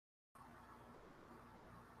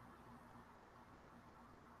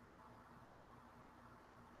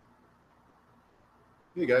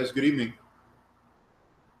Hey guys, good evening.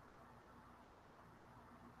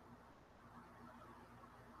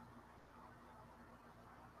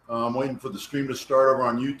 I'm waiting for the stream to start over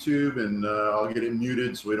on YouTube, and I'll get it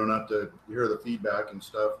muted so we don't have to hear the feedback and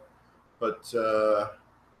stuff. But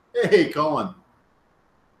hey, Colin.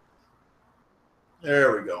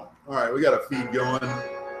 There we go. All right, we got a feed going.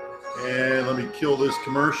 And let me kill this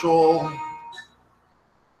commercial,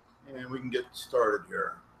 and we can get started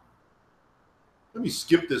here. Let me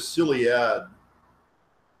skip this silly ad.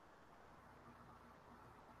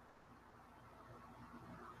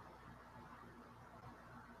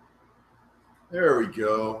 There we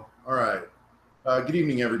go. All right. Good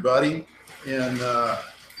evening, everybody. And what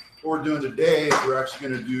we're doing today is we're actually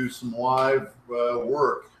going to do some live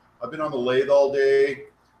work. I've been on the lathe all day.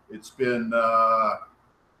 It's been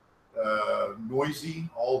noisy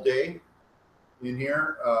all day in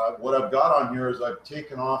here. What I've got on here is I've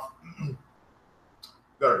taken off,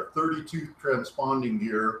 got a 32 transponding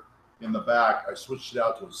gear in the back. I switched it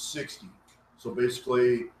out to a 60. So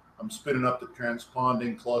basically, I'm spinning up the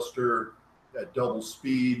transponding cluster at double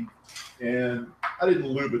speed, and I didn't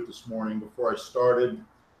lube it this morning before I started,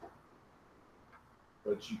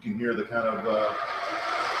 but you can hear the kind of got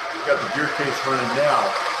the gear case running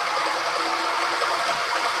now.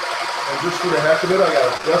 And just for the heck of it, I got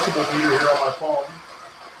a decibel meter here on my phone.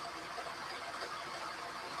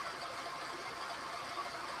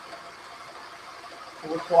 So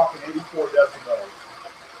we're clocking 84 decibels.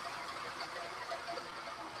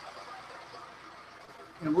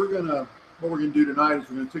 And what we're gonna do tonight is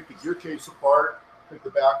we're gonna take the gear case apart, take the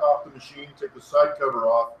back off the machine, take the side cover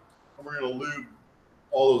off, and we're gonna lube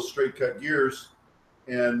all those straight cut gears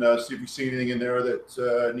and see if we see anything in there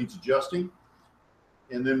that needs adjusting.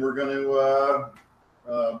 And then we're going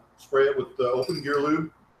to spray it with open gear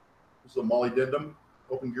lube. This is a molybdenum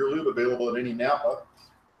open gear lube available at any Napa.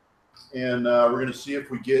 And we're going to see if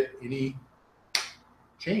we get any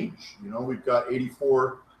change. You know, we've got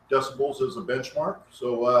 84 decibels as a benchmark.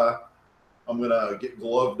 So I'm going to get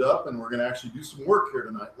gloved up, and we're going to actually do some work here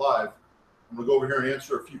tonight live. I'm going to go over here and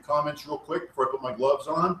answer a few comments real quick before I put my gloves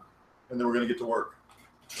on, and then we're going to get to work.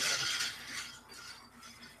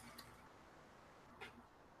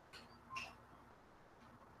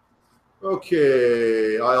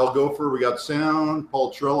 Okay, I'll go for, we got sound.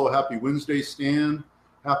 Paul Trello, happy Wednesday, Stan.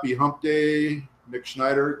 Happy hump day. Nick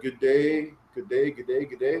Schneider, good day. Good day, good day,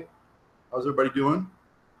 good day. How's everybody doing?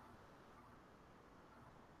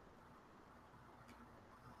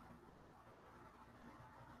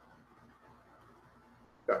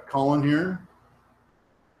 Got Colin here.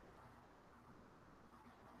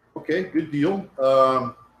 Okay, good deal.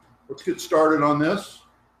 Let's get started on this.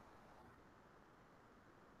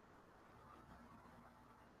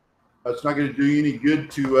 It's not going to do you any good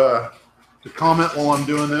to comment while I'm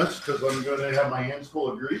doing this because I'm going to have my hands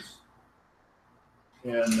full of grease.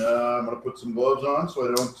 And I'm going to put some gloves on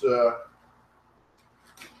so I don't, so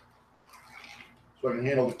I can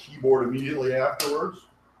handle the keyboard immediately afterwards.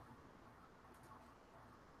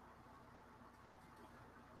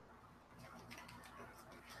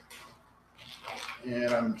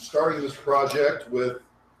 And I'm starting this project with,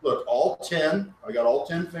 look, all 10. I got all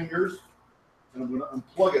 10 fingers. And I'm going to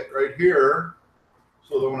unplug it right here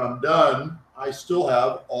so that when I'm done, I still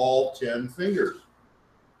have all 10 fingers.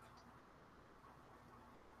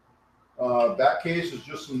 Back case is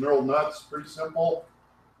just some knurled nuts, pretty simple.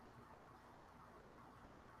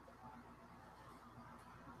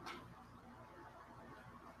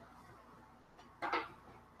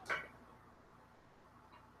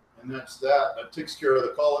 And that's that. That takes care of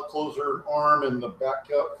the collet closer arm and the back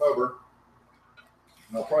cover.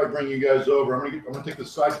 And I'll probably bring you guys over. I'm gonna take the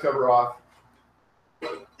side cover off,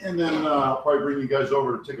 and then I'll probably bring you guys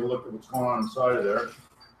over to take a look at what's going on inside of there.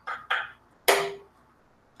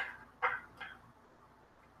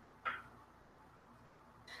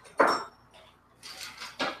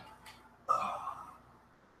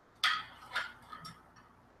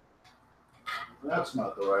 That's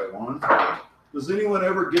not the right one. Does anyone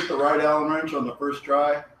ever get the right Allen wrench on the first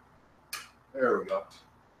try? There we go.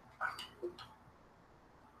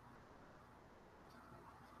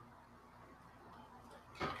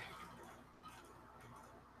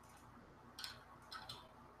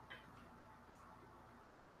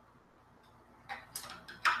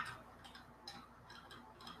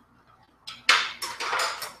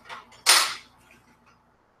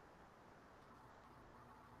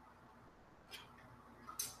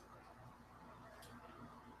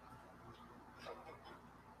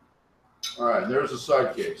 All right, there's the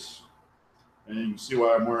side case. And you can see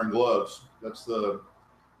why I'm wearing gloves. That's that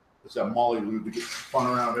moly lube that gets spun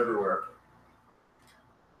around everywhere.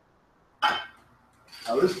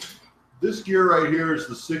 Now this gear right here is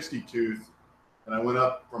the 60 tooth, and I went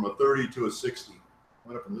up from a 30 to a 60. I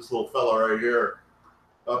went up from this little fella right here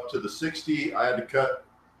up to the 60. I had to cut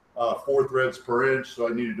 4 threads per inch, so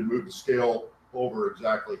I needed to move the scale over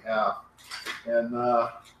exactly half. And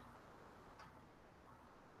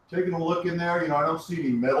taking a look in there, you know, I don't see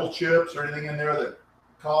any metal chips or anything in there that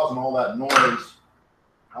causing all that noise.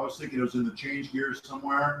 I was thinking it was in the change gears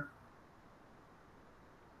somewhere,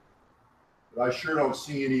 but I sure don't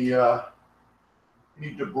see any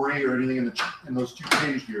debris or anything in those 2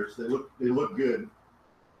 change gears. They look good.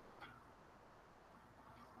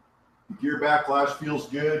 The gear backlash feels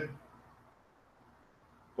good,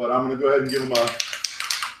 but I'm going to go ahead and give them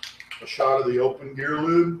a shot of the open gear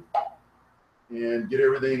lube and get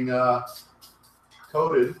everything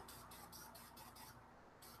coated.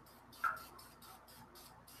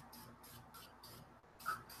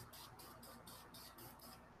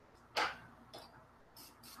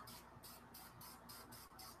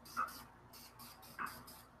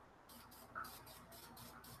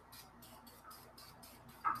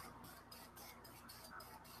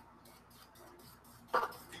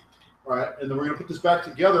 All right, and then we're going to put this back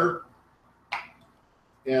together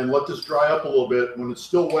and let this dry up a little bit. When it's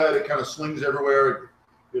still wet, it kind of slings everywhere.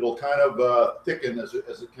 It'll kind of thicken as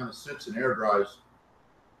it kind of sits and air dries.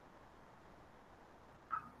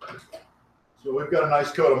 So we've got a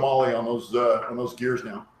nice coat of moly on those gears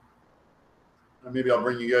now. And maybe I'll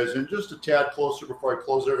bring you guys in just a tad closer before I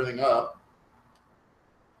close everything up.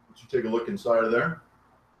 Let you take a look inside of there.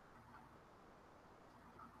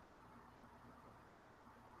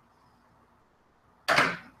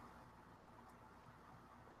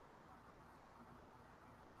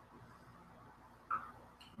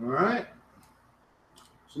 All right,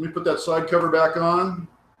 so let me put that side cover back on.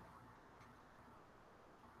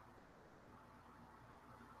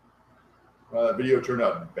 That video turned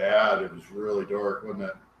out bad. It was really dark, wasn't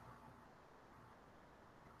it?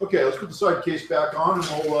 Okay, let's put the side case back on and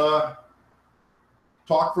we'll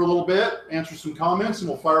talk for a little bit, answer some comments, and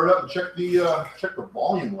we'll fire it up and check the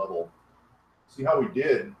volume level. See how we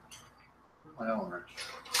did. Where's my Allen wrench?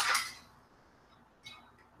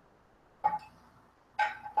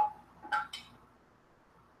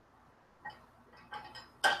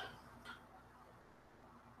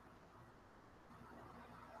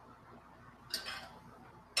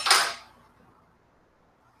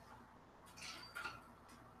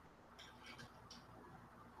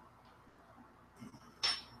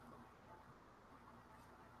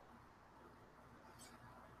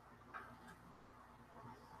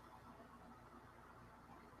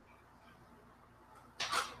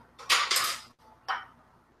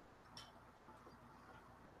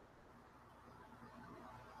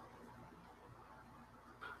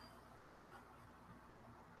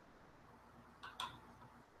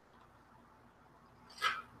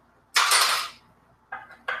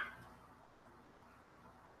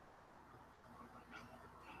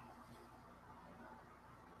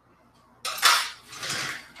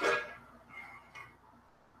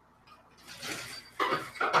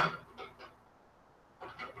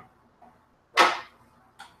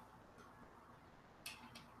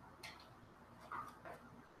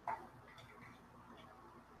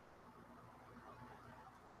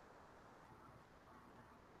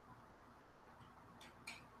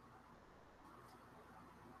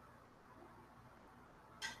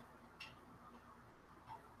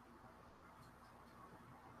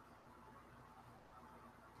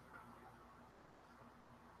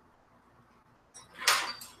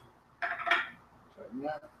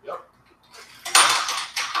 Yep.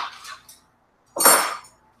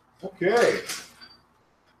 Okay.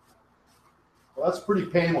 Well, that's pretty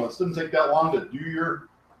painless. Doesn't take that long to do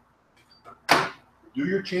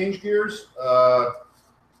your change gears.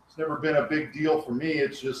 It's never been a big deal for me.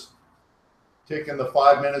 It's just taking the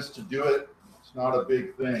 5 minutes to do it. It's not a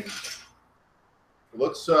big thing.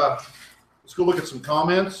 Let's go look at some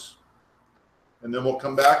comments, and then we'll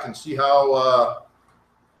come back and see how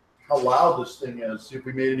loud this thing is, see if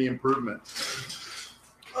we made any improvement.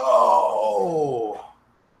 Oh.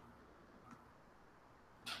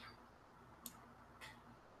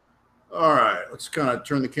 All right, let's kind of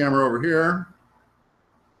turn the camera over here.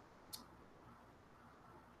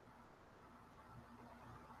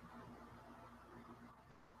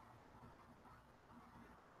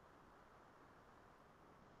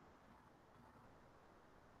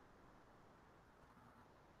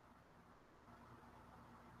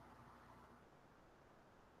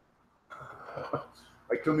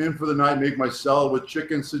 I come in for the night, make my salad with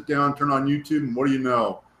chicken, sit down, turn on YouTube, and what do you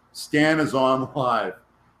know? Stan is on live.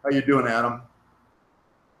 How you doing, Adam?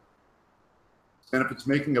 And if it's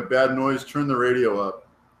making a bad noise, turn the radio up.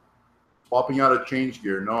 Swapping out a change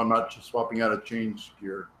gear. No, I'm not just swapping out a change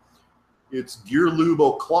gear. It's gear lube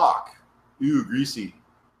o'clock. Ooh, greasy.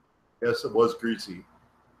 Yes, it was greasy.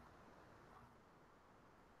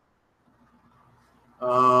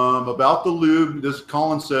 About the lube, this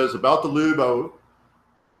Colin says, about the lube,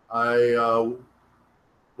 I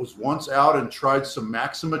was once out and tried some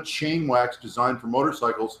Maxima chain wax designed for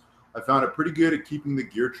motorcycles. I found it pretty good at keeping the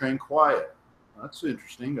gear train quiet. That's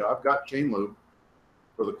interesting. I've got chain lube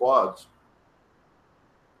for the quads.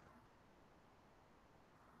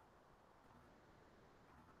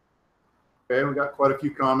 Okay, we got quite a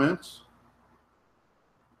few comments.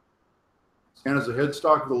 And as a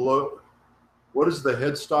headstock of the what is the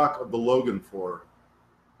headstock of the Logan for?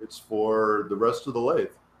 It's for the rest of the lathe.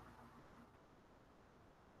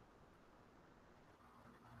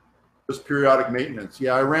 Just periodic maintenance.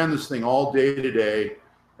 Yeah, I ran this thing all day today,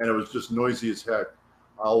 and it was just noisy as heck.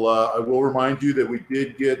 I will remind you that we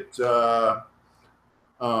did get. I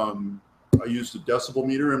used a decibel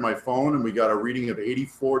meter in my phone, and we got a reading of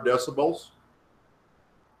 84 decibels.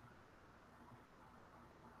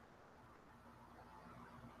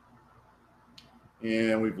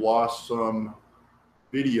 And we've lost some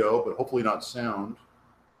video, but hopefully not sound.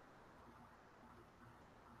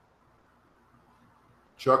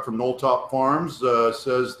 Chuck from Knolltop Farms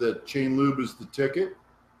says that chain lube is the ticket.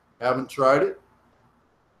 Haven't tried it.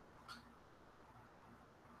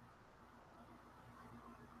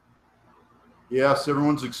 Yes,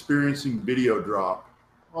 everyone's experiencing video drop.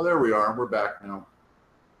 Oh, there we are. We're back now.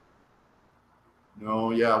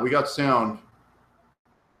 No, yeah, we got sound.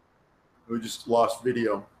 We just lost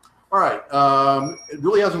video. All right. It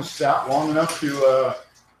really hasn't sat long enough to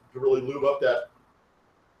really lube up that,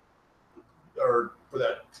 or for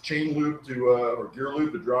that chain lube to or gear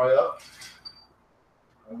lube to dry up.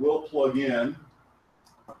 I will plug in.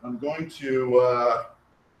 I'm going to.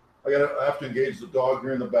 I have to engage the dog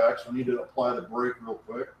here in the back, so I need to apply the brake real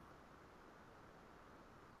quick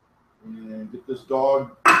and get this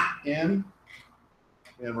dog in.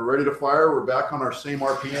 And we're ready to fire. We're back on our same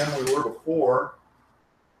RPM we were before.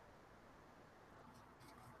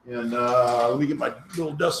 And let me get my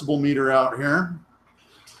little decibel meter out here.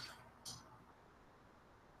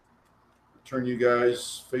 Turn you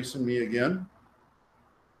guys facing me again.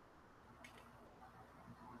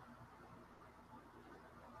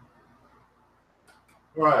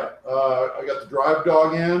 All right, I got the drive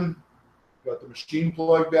dog in, got the machine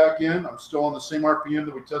plug back in. I'm still on the same RPM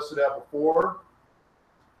that we tested out before.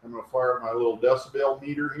 I'm going to fire up my little decibel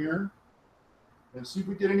meter here and see if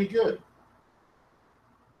we did any good.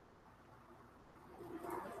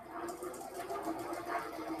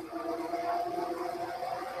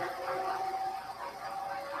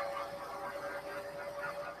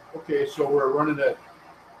 Okay, so we're running at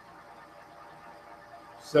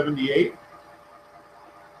 78.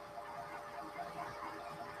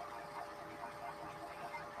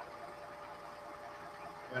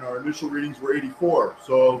 And our initial readings were 84.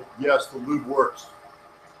 So yes, the lube works.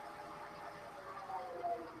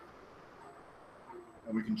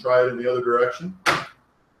 And we can try it in the other direction.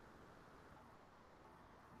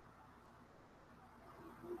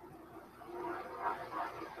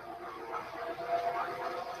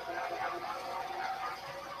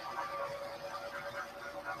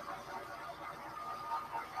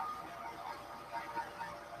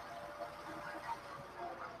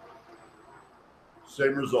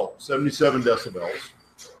 Same result, 77 decibels.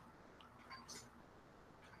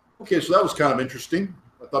 Okay, so that was kind of interesting.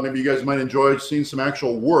 I thought maybe you guys might enjoy seeing some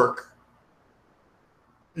actual work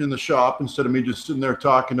in the shop instead of me just sitting there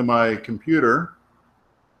talking to my computer.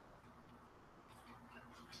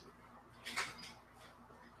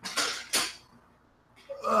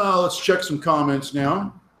 Let's check some comments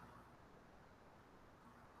now.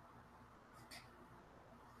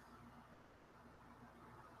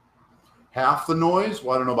 Half the noise?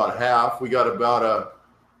 Well, I don't know about half. We got about a,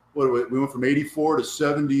 we went from 84 to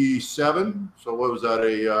 77. So what was that,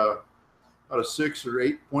 about a 6 or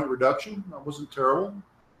 8 point reduction? That wasn't terrible.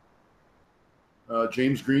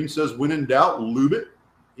 James Green says, when in doubt, lube it.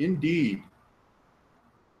 Indeed.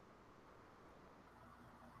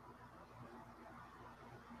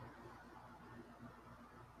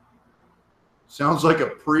 Sounds like a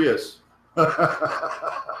Prius.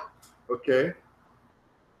 Okay.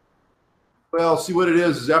 Well, see what it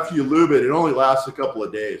is after you lube it, it only lasts a couple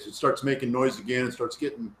of days. It starts making noise again. It starts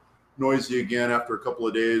getting noisy again after a couple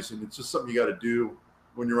of days. And it's just something you got to do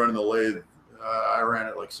when you're running the lathe. I ran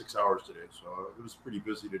it like 6 hours today, so it was pretty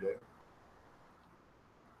busy today.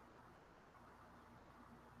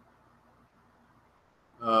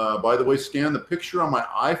 By the way, Stan, the picture on my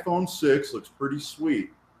iPhone 6 looks pretty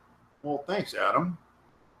sweet. Well, thanks, Adam.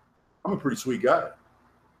 I'm a pretty sweet guy.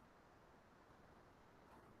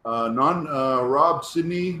 Rob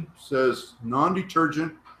Sydney says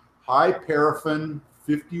non-detergent, high paraffin,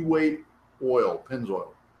 50 weight oil, Pennzoil.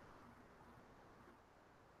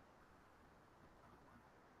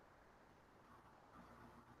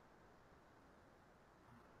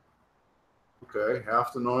 Okay,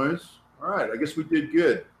 half the noise. All right, I guess we did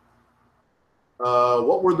good.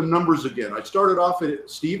 What were the numbers again? I started off at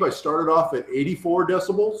 84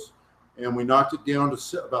 decibels, and we knocked it down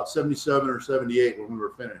to about 77 or 78 when we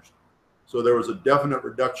were finished. So there was a definite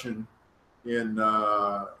reduction in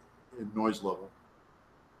noise level.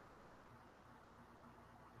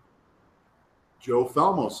 Joe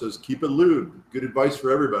Falmo says, keep it lube. Good advice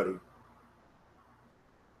for everybody.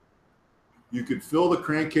 You could fill the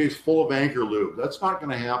crankcase full of anchor lube. That's not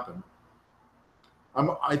going to happen.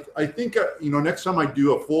 I think, next time I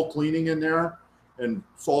do a full cleaning in there and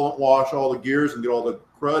solvent wash all the gears and get all the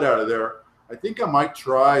crud out of there, I think I might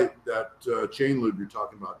try that chain lube you're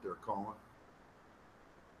talking about there, Colin.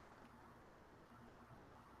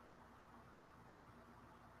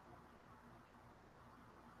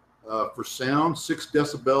 For sound, 6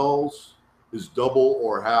 decibels is double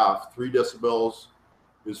or half. 3 decibels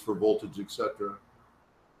is for voltage, etc.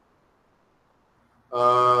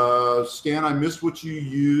 Stan, I missed what you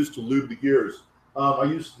used to lube the gears. I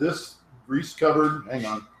used this grease covered, hang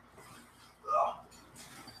on.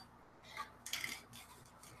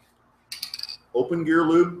 Open gear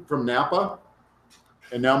lube from Napa.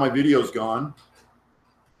 And now my video's gone.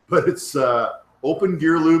 But it's open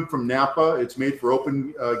gear lube from Napa. It's made for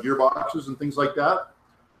open gearboxes and things like that.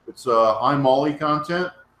 It's high moly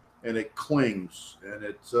content, and it clings, and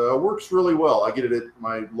it works really well. I get it at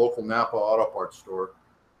my local Napa auto parts store,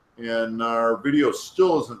 and our video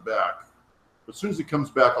still isn't back. But as soon as it comes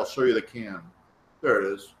back, I'll show you the can. There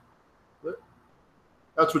it is.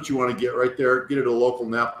 That's what you want to get right there. Get it at a local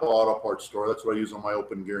Napa auto parts store. That's what I use on my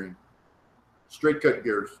open gearing. Straight cut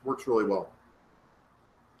gears, works really well.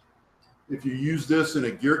 If you use this in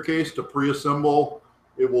a gear case to pre-assemble,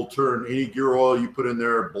 it will turn any gear oil you put in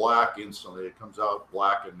there black instantly. It comes out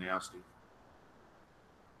black and nasty.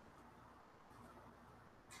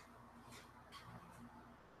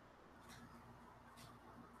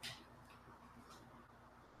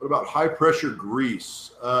 What about high pressure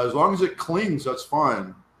grease? As long as it clings, that's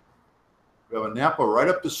fine. We have a Napa right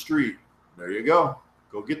up the street. There you go.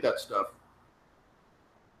 Go get that stuff.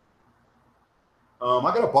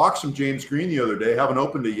 I got a box from James Green the other day. Haven't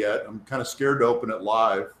opened it yet. I'm kind of scared to open it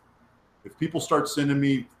live. If people start sending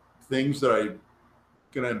me things that are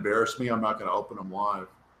going to embarrass me, I'm not going to open them live.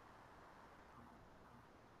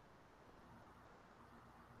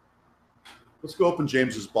 Let's go open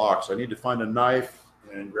James's box. I need to find a knife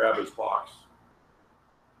and grab his box.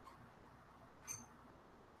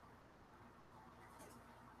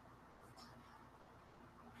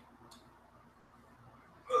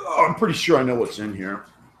 Oh, I'm pretty sure I know what's in here.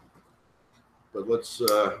 But let's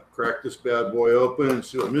crack this bad boy open and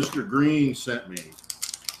see what Mr. Green sent me.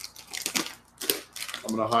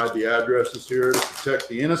 I'm going to hide the addresses here to protect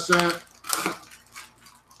the innocent.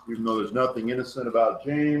 Even though there's nothing innocent about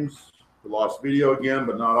James. We lost video again,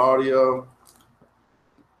 but not audio.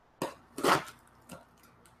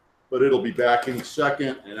 But it'll be back any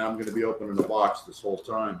second, and I'm going to be opening the box this whole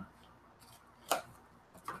time.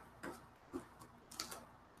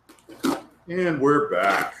 And we're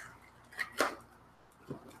back.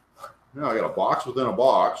 Now I got a box within a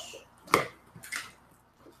box.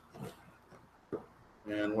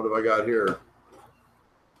 And what have I got here?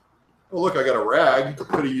 Oh, look, I got a rag.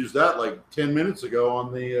 Could have used that like 10 minutes ago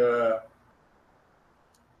on the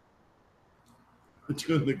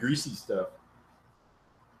doing the greasy stuff.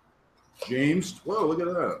 James, whoa, look at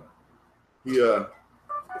that.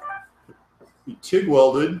 He TIG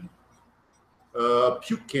welded a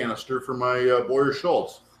puke canister for my Boyer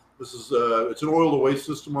Schultz. This is it's an oil to waste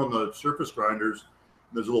system on the surface grinders.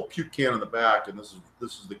 There's a little puke can in the back, and this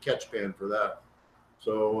is the catch pan for that.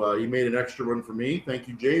 So he made an extra one for me. Thank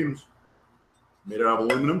you, James. Made it out of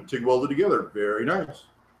aluminum, TIG welded together. Very nice.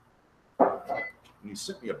 And he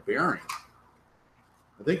sent me a bearing.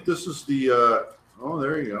 I think this is the oh,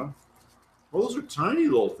 there you go. Well, those are tiny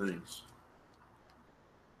little things.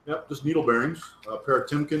 Yep, just needle bearings, a pair of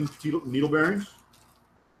Timken needle bearings.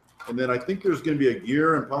 And then I think there's going to be a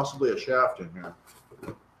gear and possibly a shaft in here.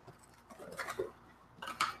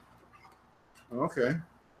 Okay.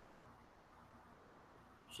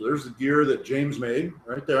 So there's the gear that James made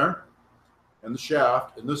right there and the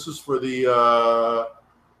shaft. And this is for the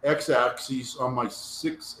x-axis on my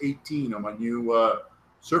 618 on my new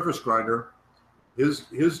surface grinder. His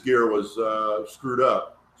gear was screwed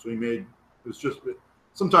up, so he made, it's just,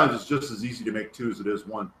 sometimes it's just as easy to make two as it is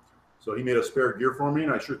one. So he made a spare gear for me,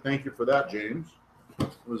 and I sure thank you for that, James.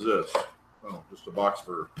 What is this? Oh, just a box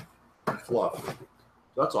for fluff.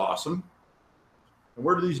 That's awesome. And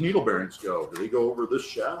where do these needle bearings go? Do they go over this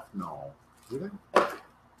shaft? No. Do they?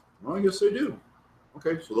 Well, I guess they do.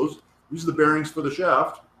 Okay, so these are the bearings for the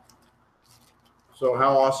shaft. So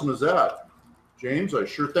how awesome is that? James, I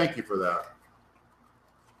sure thank you for that.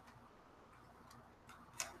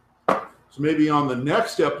 So maybe on the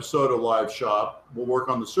next episode of Live Shop, we'll work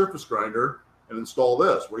on the surface grinder and install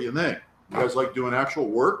this. What do you think? You guys like doing actual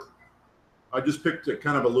work? I just picked a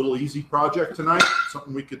kind of a little easy project tonight,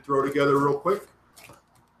 something we could throw together real quick.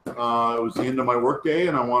 It was the end of my workday,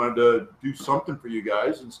 and I wanted to do something for you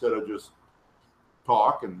guys instead of just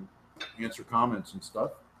talk and answer comments and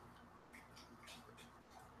stuff.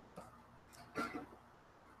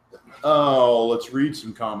 Oh, let's read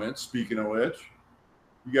some comments, speaking of which.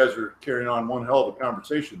 You guys are carrying on one hell of a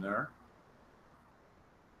conversation there.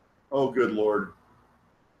 Oh, good Lord.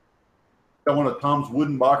 Got one of Tom's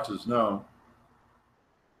wooden boxes. No.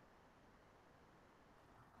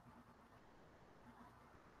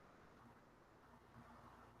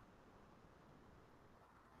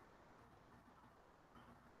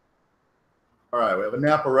 All right, we have a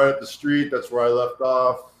Napa right up the street. That's where I left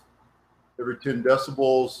off. Every 10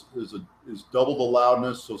 decibels is double the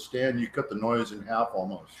loudness. So Stan, you cut the noise in half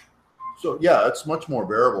almost. So yeah, it's much more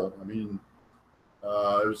bearable. I mean,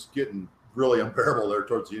 it was getting really unbearable there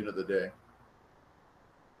towards the end of the day.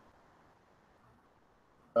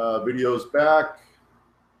 Videos back,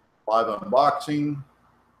 live unboxing.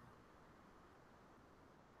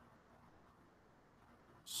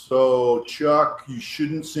 So Chuck, you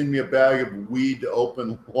shouldn't send me a bag of weed to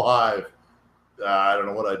open live. I don't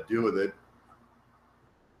know what I'd do with it.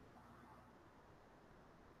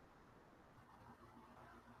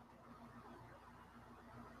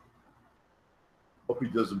 Hope he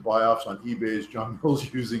doesn't buy offs on eBay as John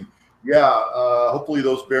Mills using. Yeah, hopefully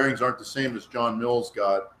those bearings aren't the same as John Mills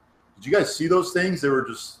got. Did you guys see those things? They were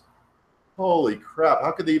just, holy crap.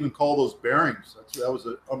 How could they even call those bearings? That was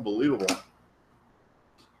unbelievable.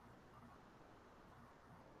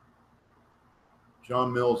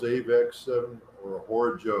 John Mills AVEX 7 or a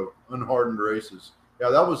horrid joke. Unhardened races. Yeah,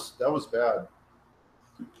 that was bad.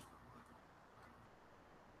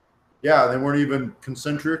 Yeah, they weren't even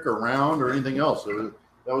concentric or round or anything else. That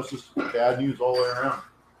was just bad news all the way around.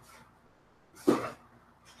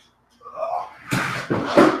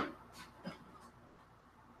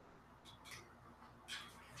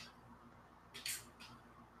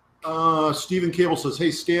 Stephen Cable says, hey,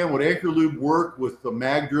 Stan, would Anchor Lube work with the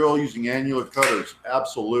mag drill using annular cutters?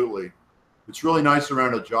 Absolutely. It's really nice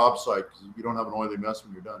around a job site because you don't have an oily mess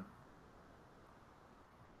when you're done.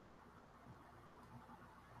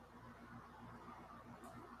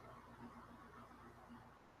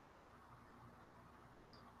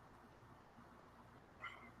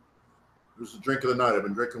 This is the drink of the night. I've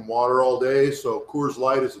been drinking water all day, so Coors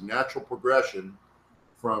Light is a natural progression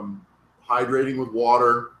from hydrating with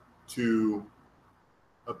water to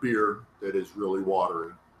a beer that is really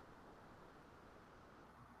watery.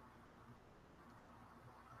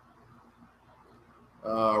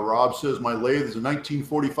 Rob says, my lathe is a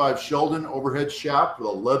 1945 Sheldon overhead shaft with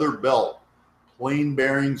a leather belt. Plain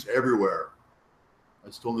bearings everywhere. I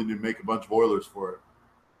still need to make a bunch of oilers for it.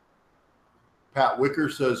 Pat Wicker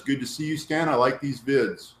says, good to see you, Stan. I like these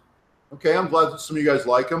vids. Okay, I'm glad that some of you guys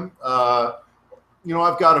like them. You know,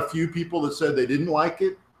 I've got a few people that said they didn't like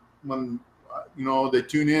it. When, you know, they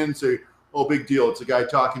tune in and say, oh, big deal. It's a guy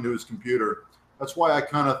talking to his computer. That's why I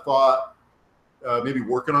kind of thought maybe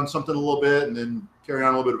working on something a little bit and then carrying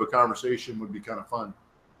on a little bit of a conversation would be kind of fun.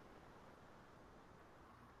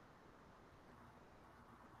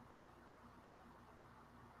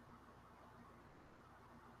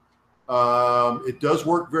 It does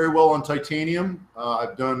work very well on titanium.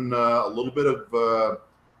 I've done a little bit of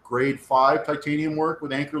grade 5 titanium work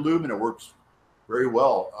with Anchor Lube, and it works very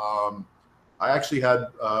well. I actually had,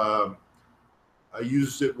 I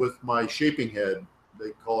used it with my shaping head.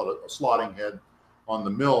 They call it a slotting head on the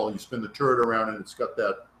mill. You spin the turret around and it's got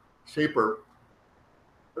that shaper.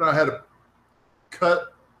 And I had to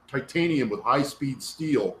cut titanium with high-speed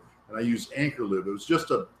steel, and I used Anchor Lube. It was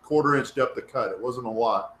just a 1/4 inch depth of cut. It wasn't a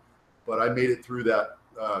lot, but I made it through that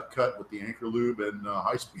cut with the Anchor Lube and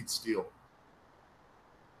high-speed steel.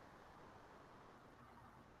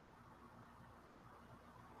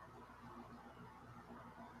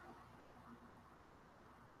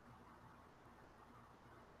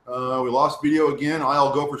 We lost video again.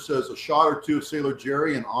 I'll Gopher says a shot or two of Sailor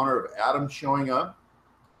Jerry in honor of Adam showing up.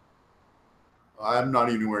 I'm not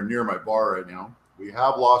anywhere near my bar right now. We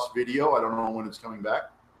have lost video. I don't know when it's coming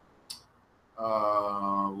back.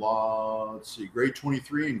 Let's see, grade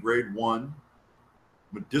 23 and grade 1.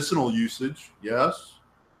 Medicinal usage, yes.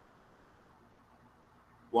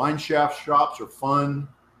 Line shaft shops are fun,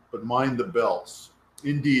 but mind the belts.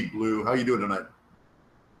 Indeed, Blue. How you doing tonight?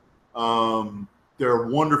 They're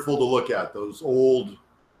wonderful to look at, those old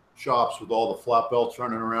shops with all the flat belts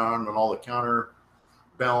running around and all the counter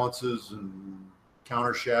balances and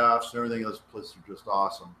counter shafts and everything. Those places are just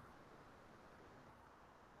awesome.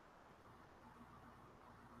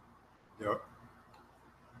 Yep.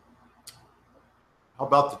 How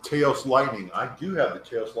about the Teos Lightning? I do have the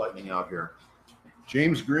Teos Lightning out here.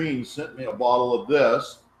 James Green sent me a bottle of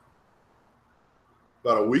this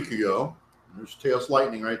about a week ago. There's Teos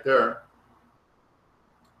Lightning right there.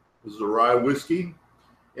 This is a rye whiskey.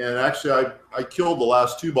 And actually, I killed the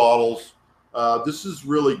last 2 bottles. This is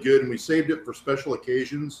really good, and we saved it for special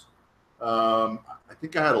occasions. I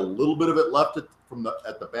think I had a little bit of it left at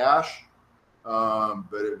the bash,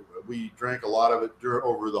 but we drank a lot of it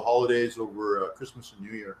over the holidays, over Christmas and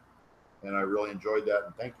New Year, and I really enjoyed that.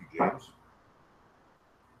 And thank you, James.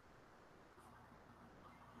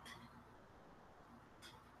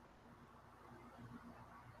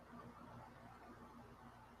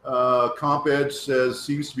 Comp Ed says,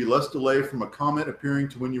 seems to be less delay from a comment appearing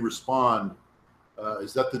to when you respond.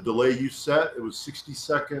 Is that the delay you set? It was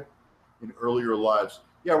 60-second in earlier lives.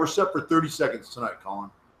 Yeah, we're set for 30 seconds tonight,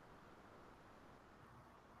 Colin.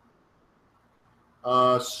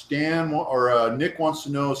 Nick wants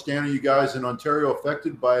to know, Stan, are you guys in Ontario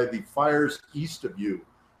affected by the fires east of you?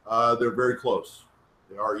 They're very close.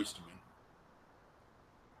 They are east of me.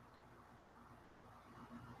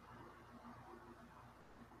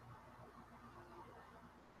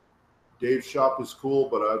 Dave's shop is cool,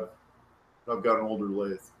 but I've got an older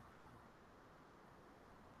lathe.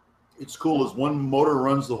 It's cool as one motor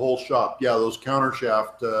runs the whole shop. Yeah, those counter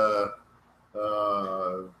shaft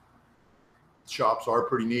shops are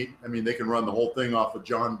pretty neat. I mean, they can run the whole thing off of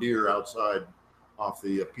John Deere outside, off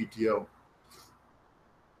the PTO.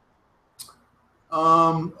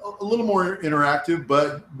 A little more interactive,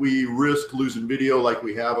 but we risk losing video like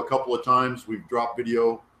we have a couple of times. We've dropped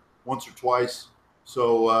video once or twice.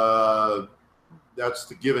 So that's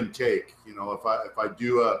the give and take. You know, if I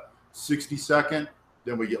do a 60-second,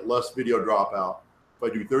 then we get less video dropout. If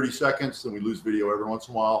I do 30 seconds, then we lose video every once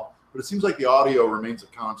in a while. But it seems like the audio remains a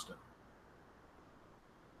constant.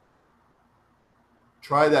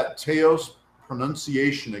 Try that Teos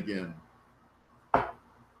pronunciation again.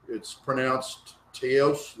 It's pronounced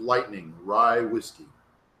Teos Lightning Rye Whiskey.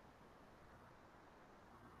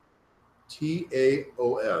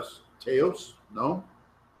 T-A-O-S. Teos? No?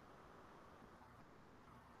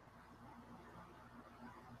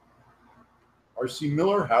 RC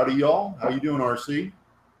Miller, howdy y'all. How you doing, RC?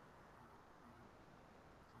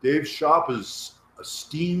 Dave's shop is a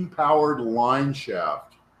steam-powered line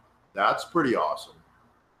shaft. That's pretty awesome.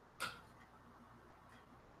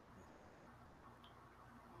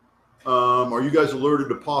 Are you guys alerted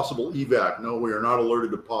to possible evac? No, we are not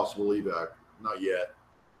alerted to possible evac. Not yet.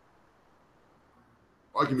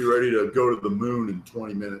 I can be ready to go to the moon in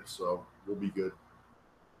 20 minutes, so we'll be good.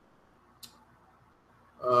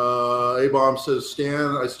 A-Bomb says,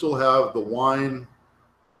 Stan, I still have the wine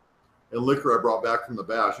and liquor I brought back from the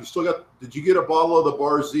bash. You still got, did you get a bottle of the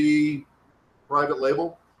Bar Z private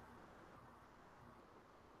label?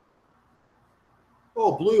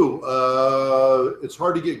 Oh, Blue, it's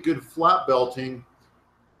hard to get good flat belting.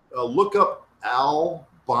 Look up Al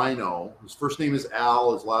Bino. His first name is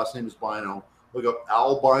Al, his last name is Bino. Look up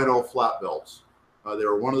Albino flat belts. They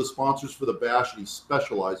are one of the sponsors for the bash, and he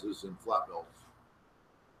specializes in flat belts.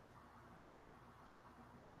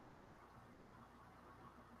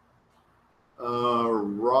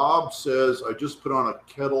 Rob says, I just put on a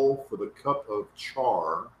kettle for the cup of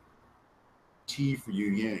char. Tea for you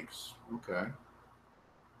Yanks. Okay.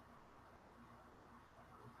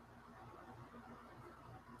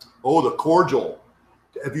 Oh, the cordial.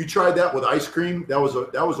 Have you tried that with ice cream? It was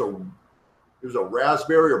a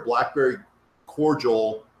raspberry or blackberry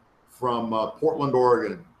cordial from Portland,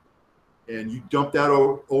 Oregon. And you dump that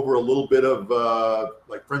over a little bit of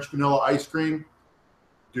like French vanilla ice cream.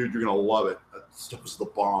 Dude, you're going to love it. That stuff's the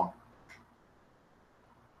bomb.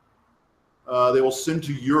 They will send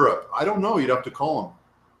to Europe. I don't know. You'd have to call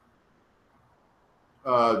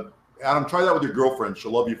them. Adam, try that with your girlfriend.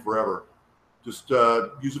 She'll love you forever. Just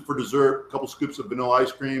use it for dessert, a couple scoops of vanilla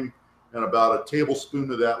ice cream, and about a tablespoon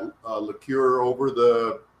of that liqueur over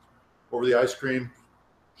the over the ice cream.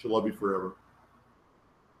 She'll love you forever.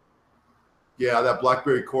 Yeah, that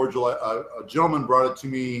blackberry cordial. A gentleman brought it to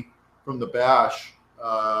me from the Bash,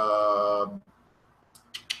 from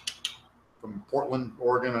Portland,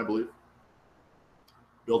 Oregon, I believe.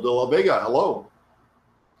 Bill de la Vega, hello.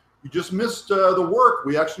 You just missed the work.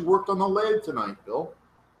 We actually worked on the lathe tonight, Bill.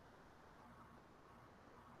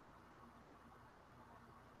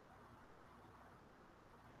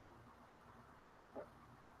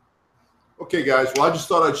 Okay, guys. Well, I just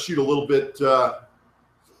thought I'd shoot a little bit of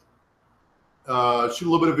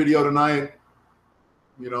video tonight.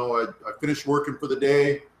 You know, I finished working for the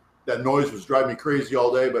day. That noise was driving me crazy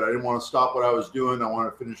all day, but I didn't want to stop what I was doing. I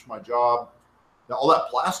wanted to finish my job. Now, all that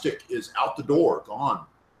plastic is out the door, gone,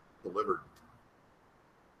 delivered.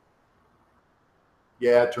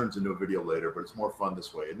 Yeah, it turns into a video later, but it's more fun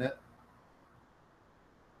this way, isn't it?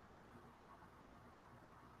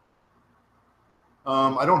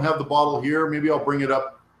 I don't have the bottle here. Maybe I'll bring it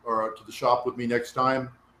up or to the shop with me next time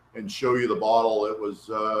and show you the bottle. It was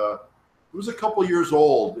a couple years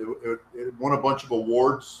old. It won a bunch of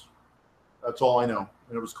awards. That's all I know.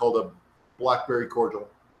 And it was called a blackberry cordial.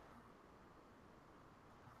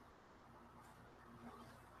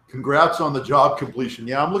 Congrats on the job completion.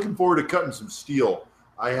 Yeah, I'm looking forward to cutting some steel.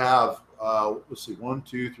 I have, let's see, 1,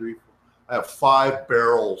 2, 3, 4. I have 5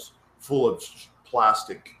 barrels full of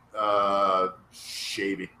plastic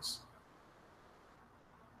shavings.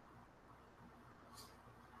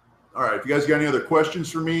 All right, if you guys got any other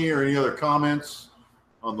questions for me or any other comments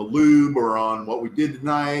on the lube or on what we did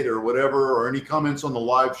tonight or whatever, or any comments on the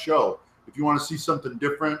live show, if you want to see something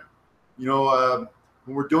different, you know,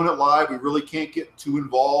 when we're doing it live, we really can't get too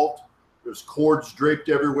involved. There's cords draped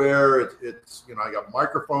everywhere. It's you know, I got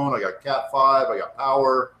microphone, I got Cat 5, I got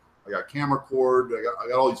power, I got camera cord, I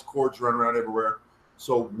got all these cords running around everywhere.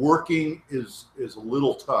 So working is a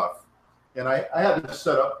little tough. And I had to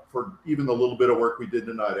set up for even the little bit of work we did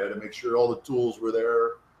tonight. I had to make sure all the tools were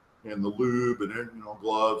there and the lube and, you know,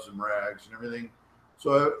 gloves and rags and everything.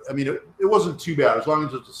 So, I mean, it wasn't too bad as long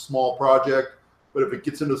as it's a small project. But if it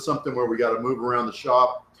gets into something where we got to move around the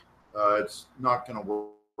shop, it's not going to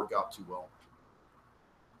work out too well.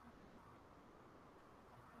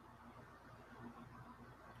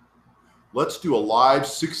 Let's do a live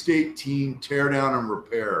 6 to 18 tear down and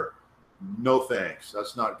repair. No thanks.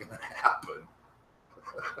 That's not going to happen.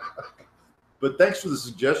 But thanks for the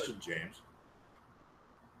suggestion, James.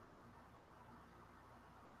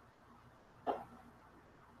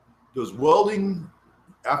 Does welding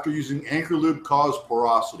after using anchor lube cause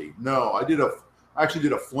porosity? No, I actually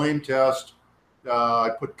did a flame test.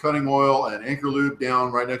 I put cutting oil and anchor lube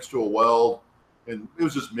down right next to a weld, and it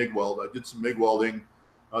was just MIG weld. I did some MIG welding.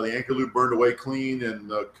 The anchor lube burned away clean, and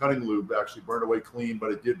the cutting lube actually burned away clean,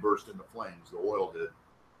 but it did burst into flames. The oil did.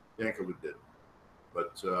 The anchor lube did.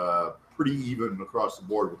 But pretty even across the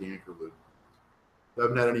board with the anchor lube. I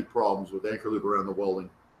haven't had any problems with anchor lube around the welding.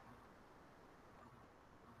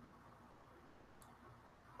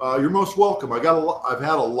 You're most welcome. I've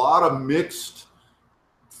had a lot of mixed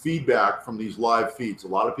feedback from these live feeds. A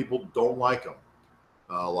lot of people don't like them.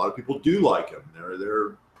 A lot of people do like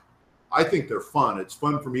them. I think they're fun. It's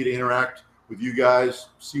fun for me to interact with you guys,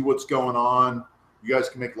 see what's going on. You guys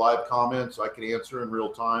can make live comments. I can answer in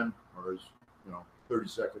real time, or as 30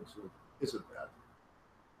 seconds. So it isn't bad.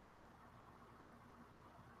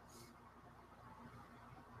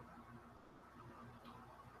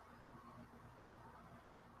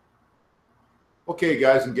 Okay,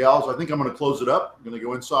 guys and gals, I think I'm going to close it up. I'm going to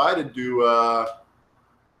go inside and do,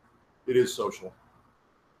 it is social.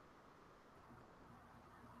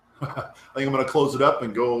 I think I'm going to close it up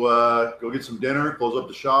and go get some dinner, close up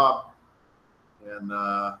the shop, and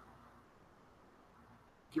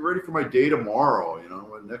get ready for my day tomorrow. You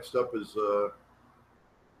know, and next up is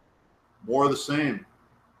more of the same.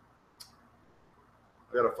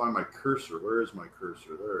 I got to find my cursor. Where is my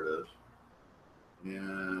cursor? There it is.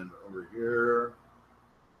 And over here.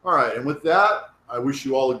 All right. And with that, I wish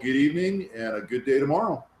you all a good evening and a good day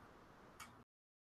tomorrow.